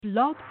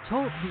Blog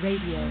Talk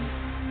Radio.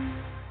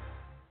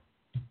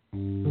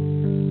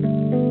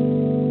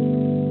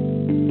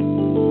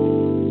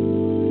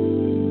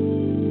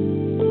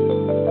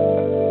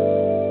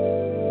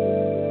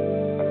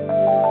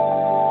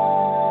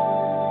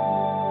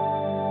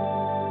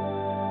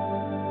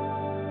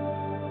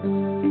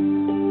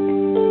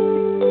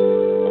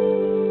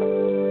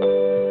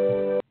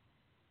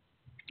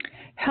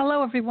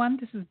 Hello, everyone.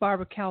 This is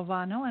Barbara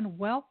Calvano, and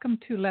welcome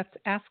to Let's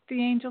Ask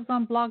the Angels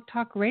on Blog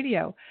Talk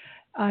Radio.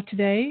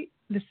 Today,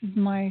 this is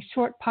my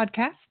short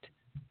podcast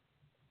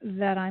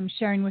that I'm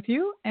sharing with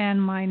you, and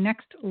my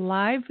next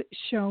live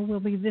show will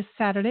be this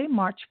Saturday,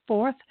 March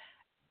 4th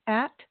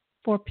at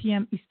 4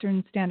 p.m.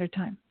 Eastern Standard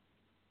Time.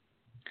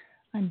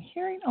 I'm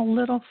hearing a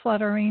little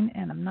fluttering,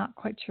 and I'm not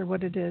quite sure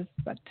what it is,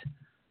 but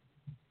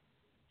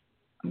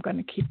I'm going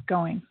to keep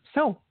going.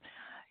 So,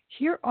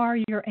 here are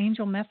your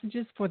angel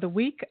messages for the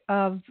week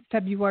of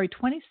February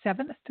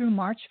 27th through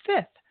March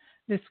 5th.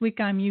 This week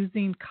I'm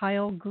using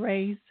Kyle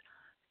Gray's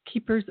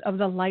Keepers of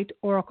the Light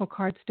Oracle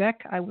Cards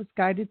deck. I was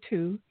guided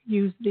to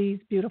use these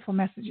beautiful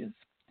messages.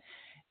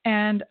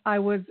 And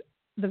the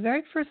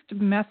very first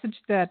message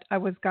that I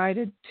was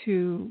guided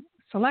to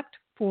select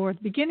for the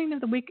beginning of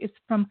the week is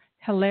from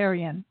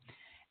Hilarion.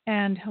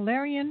 And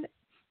Hilarion,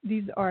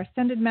 these are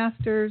ascended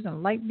masters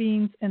and light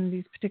beings in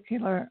these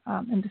particular,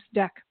 in this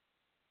deck.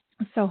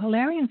 So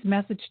Hilarion's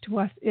message to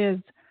us is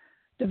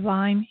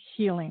divine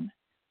healing.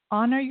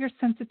 Honor your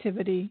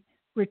sensitivity,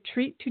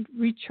 retreat to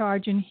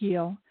recharge and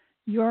heal.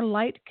 Your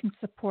light can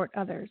support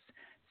others.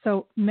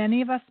 So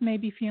many of us may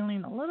be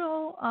feeling a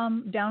little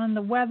down in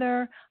the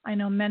weather. I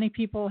know many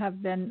people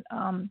have been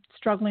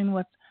struggling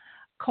with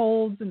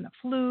colds and the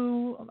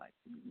flu, like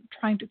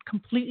trying to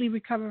completely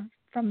recover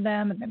from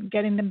them and then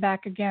getting them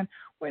back again.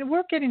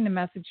 We're getting the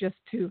message just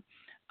to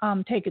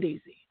take it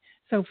easy.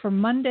 So for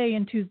Monday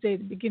and Tuesday,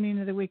 the beginning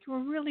of the week, we're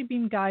really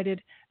being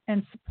guided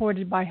and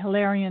supported by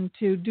Hilarion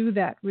to do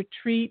that.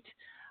 Retreat,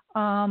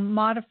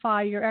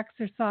 modify your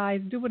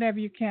exercise, do whatever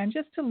you can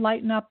just to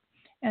lighten up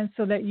and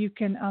so that you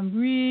can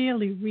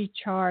really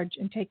recharge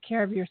and take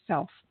care of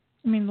yourself.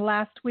 I mean,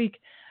 last week,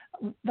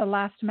 the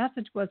last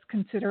message was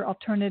consider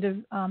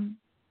alternative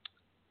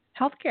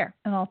healthcare,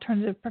 an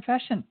alternative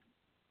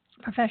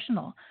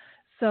professional.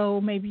 So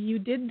maybe you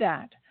did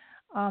that.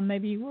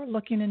 Maybe you were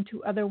looking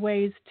into other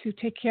ways to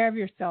take care of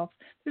yourself.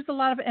 There's a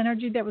lot of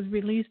energy that was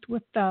released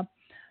with the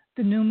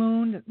new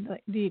moon,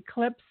 the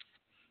eclipse,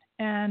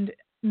 and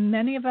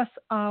many of us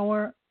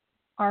were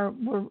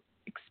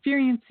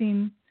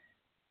experiencing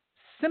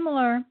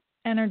similar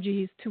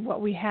energies to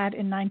what we had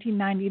in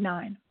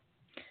 1999.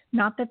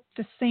 Not that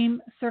the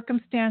same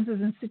circumstances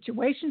and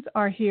situations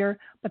are here,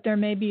 but there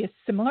may be a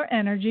similar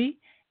energy,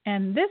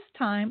 and this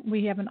time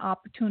we have an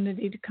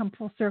opportunity to come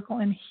full circle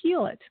and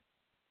heal it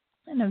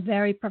in a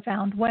very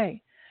profound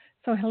way.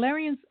 So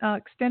Hilarion's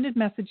extended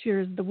message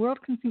here is the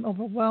world can seem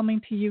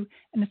overwhelming to you,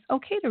 and it's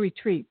okay to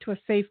retreat to a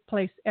safe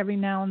place every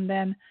now and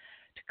then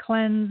to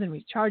cleanse and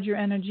recharge your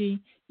energy.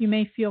 You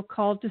may feel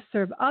called to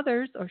serve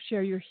others or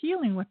share your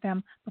healing with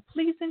them, but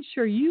please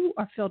ensure you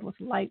are filled with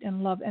light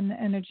and love and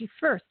the energy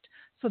first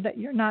so that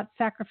you're not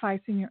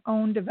sacrificing your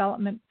own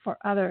development for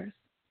others.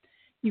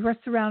 You are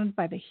surrounded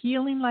by the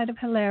healing light of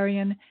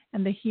Hilarion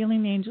and the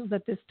healing angels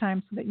at this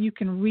time so that you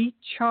can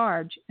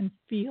recharge and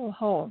feel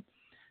whole.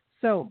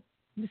 So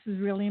this is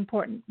really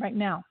important right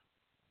now.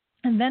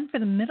 And then for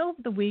the middle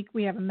of the week,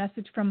 we have a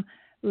message from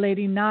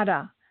Lady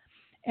Nada.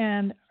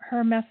 And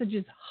her message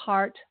is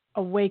heart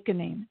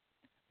awakening.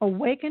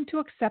 Awaken to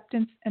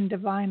acceptance and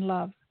divine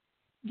love.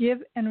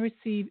 Give and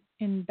receive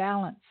in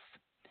balance.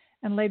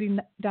 And Lady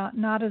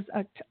Nada's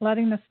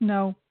letting us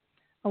know,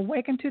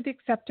 awaken to the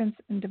acceptance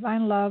and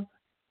divine love.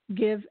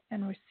 Give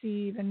and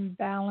receive in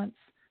balance.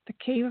 The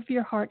cave of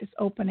your heart is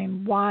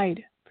opening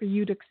wide for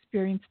you to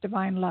experience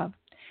divine love.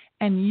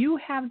 And you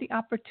have the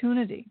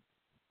opportunity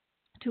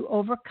to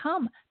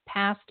overcome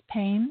past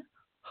pain,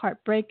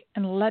 heartbreak,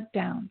 and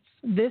letdowns.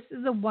 This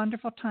is a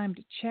wonderful time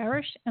to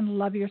cherish and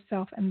love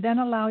yourself and then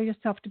allow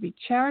yourself to be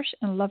cherished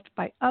and loved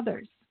by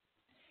others.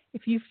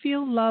 If you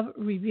feel love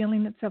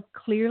revealing itself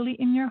clearly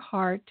in your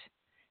heart,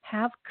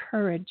 have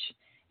courage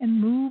and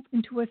move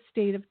into a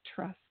state of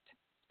trust.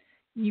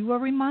 You are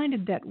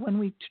reminded that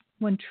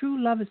when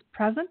true love is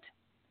present,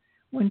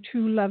 when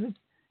true love is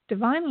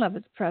divine love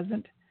is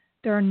present,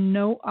 there are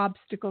no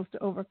obstacles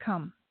to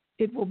overcome.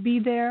 It will be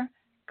there,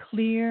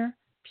 clear,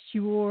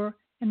 pure,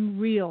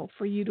 and real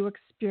for you to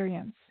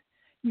experience.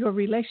 Your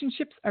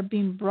relationships are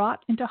being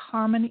brought into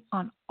harmony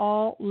on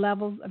all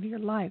levels of your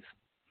life.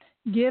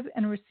 Give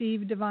and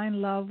receive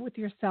divine love with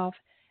yourself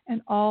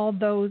and all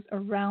those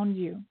around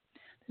you.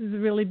 This is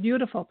really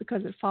beautiful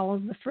because it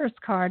follows the first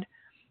card,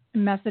 a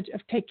message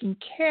of taking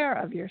care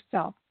of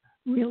yourself,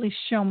 really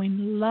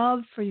showing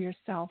love for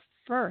yourself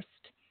first.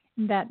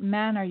 In that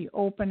manner, you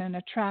open and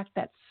attract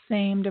that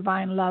same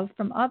divine love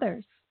from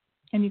others.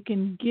 And you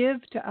can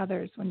give to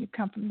others when you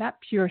come from that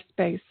pure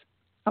space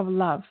of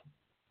love.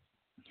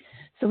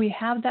 So we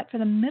have that for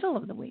the middle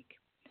of the week.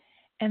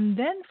 And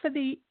then for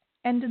the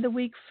end of the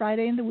week,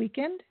 Friday and the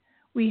weekend,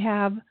 we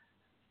have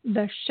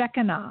the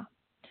Shekinah.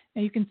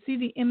 Now you can see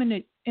the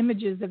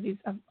images of these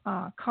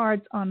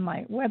cards on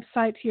my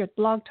website here at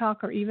Blog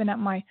Talk, or even at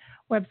my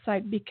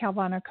website, B.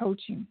 Calvano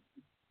Coaching.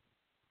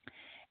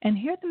 And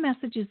here the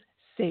message is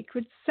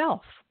sacred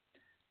self.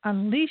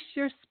 Unleash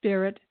your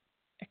spirit,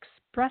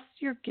 express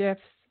your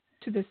gifts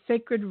to the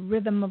sacred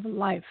rhythm of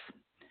life.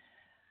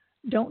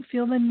 Don't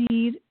feel the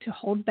need to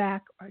hold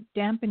back or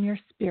dampen your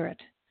spirit.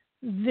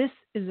 This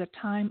is a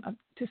time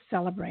to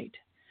celebrate.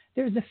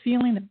 There's a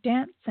feeling of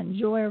dance and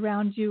joy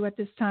around you at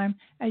this time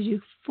as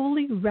you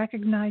fully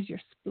recognize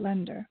your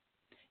splendor.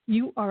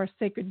 You are a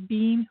sacred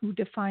being who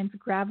defines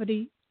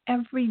gravity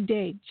every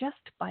day just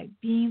by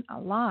being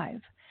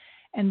alive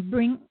and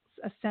brings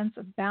a sense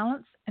of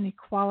balance and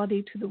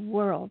equality to the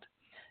world.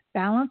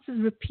 Balance is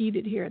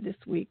repeated here this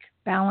week.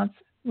 Balance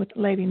with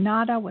Lady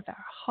Nada, with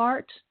our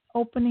heart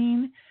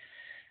opening,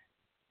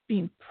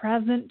 being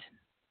present,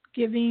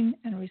 giving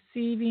and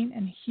receiving,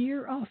 and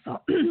here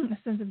also a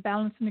sense of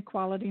balance and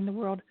equality in the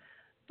world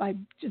by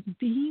just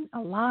being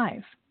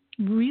alive,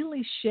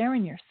 really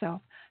sharing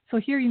yourself. So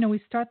here,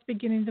 we start the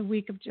beginning of the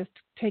week of just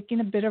taking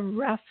a bit of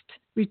rest,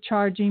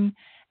 recharging,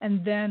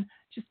 and then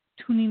just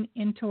tuning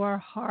into our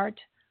heart.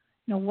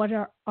 What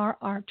are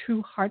our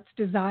true heart's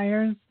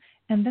desires?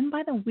 And then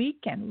by the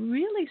weekend,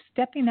 really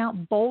stepping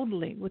out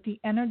boldly with the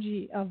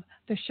energy of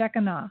the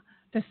Shekinah,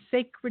 the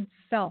sacred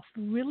self,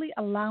 really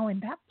allowing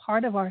that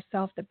part of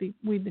ourselves that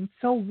we've been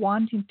so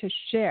wanting to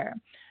share.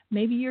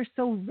 Maybe you're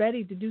so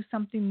ready to do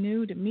something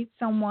new, to meet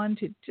someone,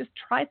 to just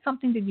try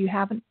something that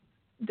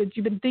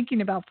you've been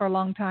thinking about for a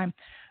long time.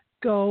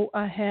 Go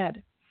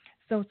ahead.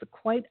 So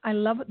I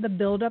love the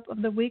buildup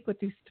of the week with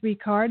these 3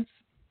 cards.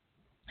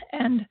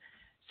 And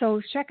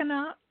so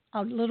Shekinah,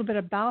 a little bit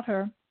about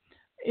her,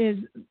 is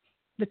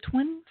the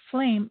twin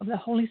flame of the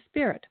Holy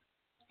Spirit.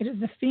 It is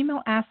the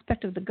female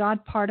aspect of the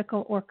God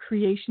particle or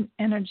creation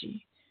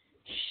energy.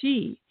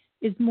 She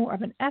is more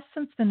of an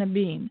essence than a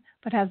being,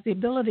 but has the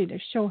ability to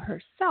show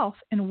herself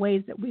in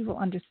ways that we will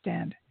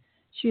understand.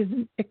 She is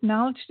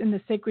acknowledged in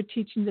the sacred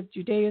teachings of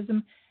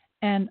Judaism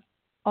and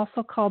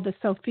also called the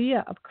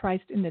Sophia of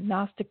Christ in the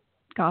Gnostic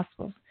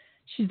Gospels.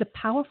 She's the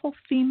powerful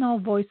female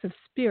voice of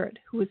spirit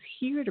who is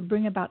here to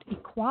bring about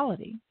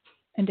equality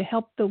and to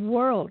help the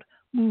world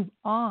move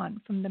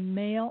on from the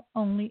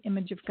male-only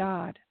image of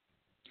God.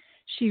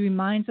 She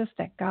reminds us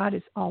that God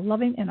is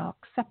all-loving and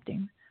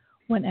all-accepting.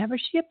 Whenever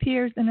she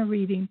appears in a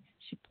reading,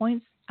 she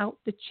points out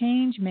the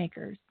change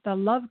makers, the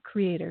love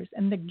creators,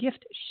 and the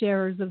gift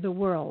sharers of the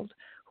world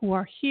who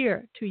are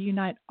here to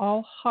unite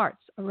all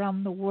hearts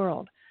around the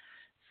world.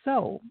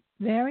 So,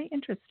 very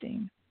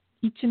interesting.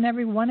 Each and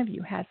every one of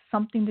you has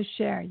something to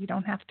share. You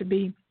don't have to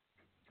be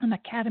an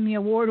Academy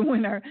Award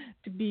winner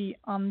to be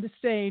on the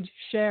stage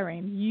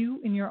sharing. You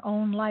in your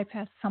own life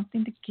have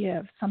something to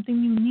give, something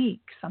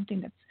unique, something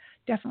that's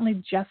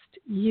definitely just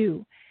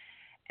you.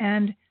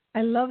 And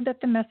I love that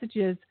the message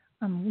is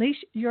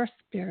unleash your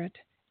spirit,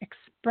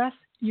 express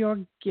your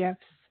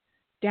gifts,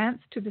 dance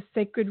to the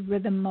sacred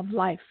rhythm of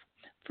life.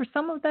 For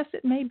some of us,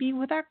 it may be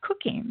with our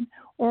cooking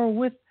or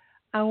with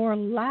our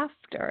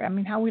laughter.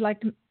 How we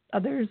like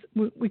others,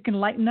 we can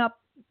lighten up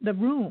the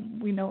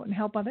room, and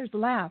help others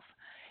laugh.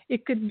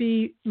 It could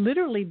be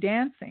literally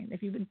dancing.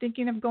 If you've been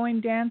thinking of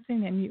going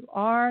dancing and you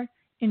are,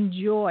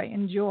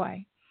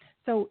 enjoy.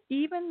 So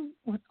even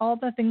with all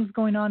the things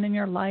going on in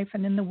your life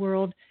and in the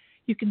world,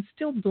 you can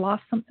still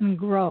blossom and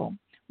grow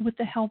with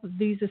the help of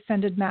these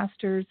ascended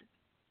masters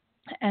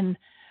and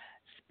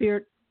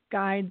spirit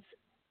guides.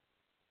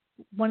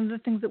 One of the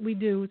things that we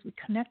do is we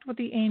connect with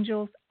the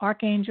angels,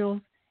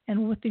 archangels,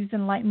 and with these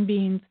enlightened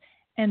beings.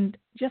 And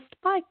just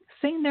by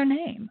saying their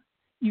name,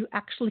 you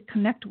actually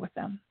connect with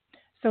them.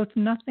 So it's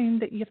nothing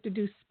that you have to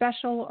do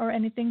special or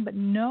anything, but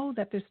know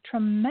that there's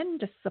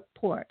tremendous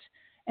support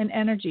and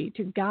energy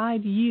to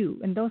guide you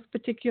in those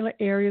particular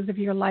areas of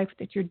your life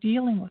that you're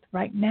dealing with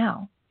right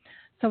now.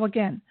 So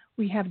again,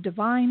 we have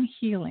divine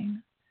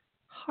healing,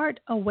 heart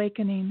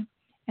awakening,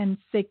 and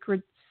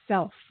sacred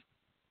self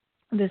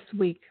this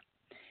week.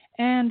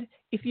 And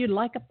if you'd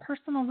like a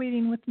personal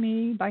reading with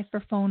me by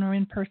phone or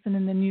in person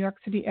in the New York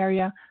City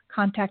area,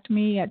 contact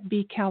me at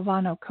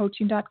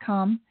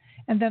bcalvanocoaching.com.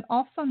 And then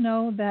also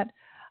know that,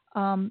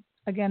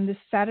 again, this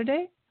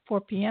Saturday,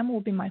 4 p.m.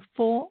 will be my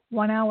full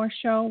 1-hour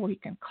show where you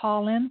can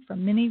call in for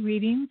mini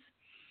readings.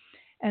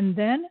 And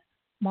then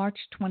March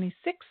 26th,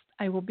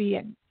 I will be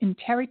in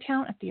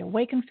Tarrytown at the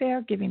Awaken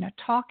Fair giving a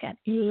talk at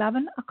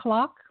 11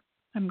 o'clock.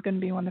 I'm going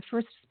to be one of the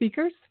first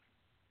speakers,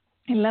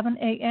 11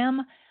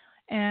 a.m.,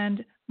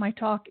 and my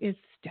talk is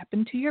Step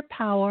into Your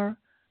Power,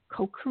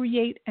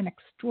 Co-Create an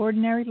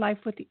Extraordinary Life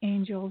with the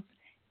Angels,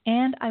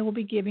 and I will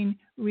be giving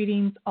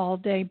readings all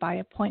day by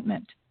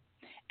appointment.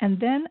 And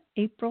then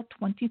April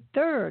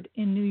 23rd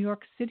in New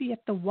York City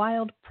at the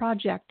Wild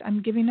Project,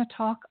 I'm giving a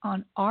talk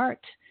on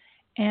art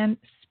and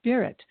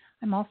spirit.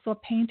 I'm also a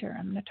painter.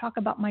 I'm going to talk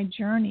about my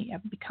journey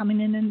of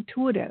becoming an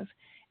intuitive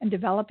and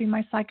developing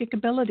my psychic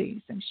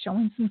abilities and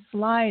showing some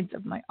slides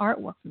of my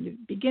artwork from the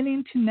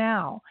beginning to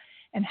now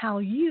and how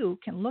you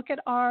can look at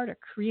art or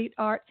create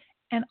art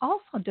and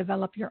also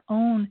develop your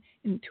own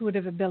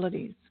intuitive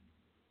abilities.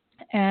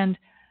 And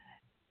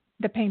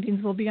the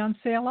paintings will be on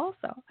sale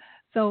also.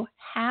 So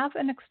have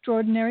an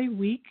extraordinary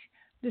week.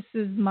 This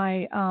is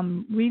my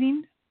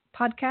reading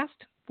podcast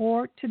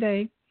for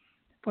today,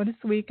 for this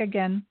week.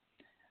 Again,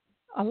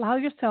 allow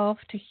yourself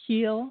to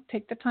heal.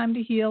 Take the time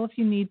to heal if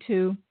you need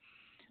to.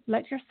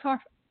 Let yourself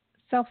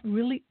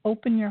really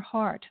open your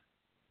heart.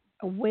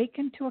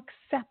 Awaken to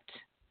accept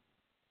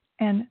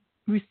and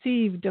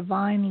receive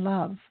divine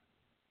love.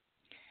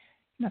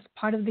 That's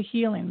part of the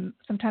healing.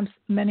 Sometimes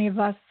many of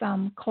us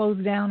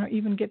close down or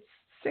even get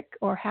sick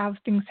or have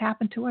things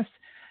happen to us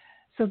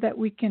so that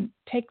we can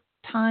take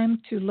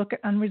time to look at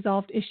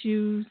unresolved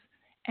issues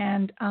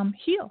and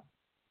heal.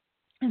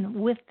 And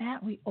with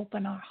that, we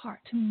open our heart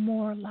to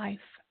more life.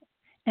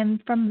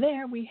 And from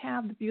there, we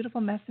have the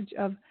beautiful message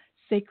of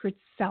sacred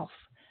self,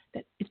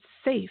 that it's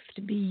safe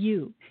to be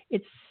you.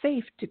 It's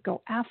safe to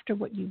go after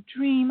what you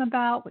dream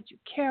about, what you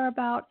care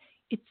about.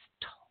 It's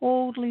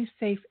totally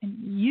safe, and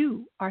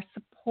you are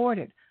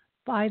supported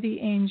by the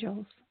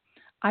angels.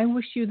 I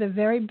wish you the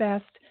very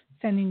best,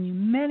 sending you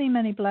many,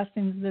 many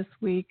blessings this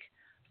week.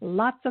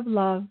 Lots of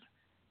love.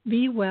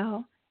 Be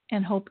well,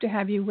 and hope to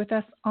have you with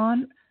us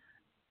on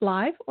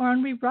live or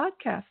on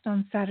rebroadcast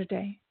on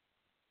Saturday.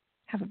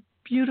 Have a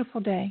beautiful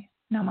day.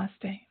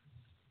 Namaste.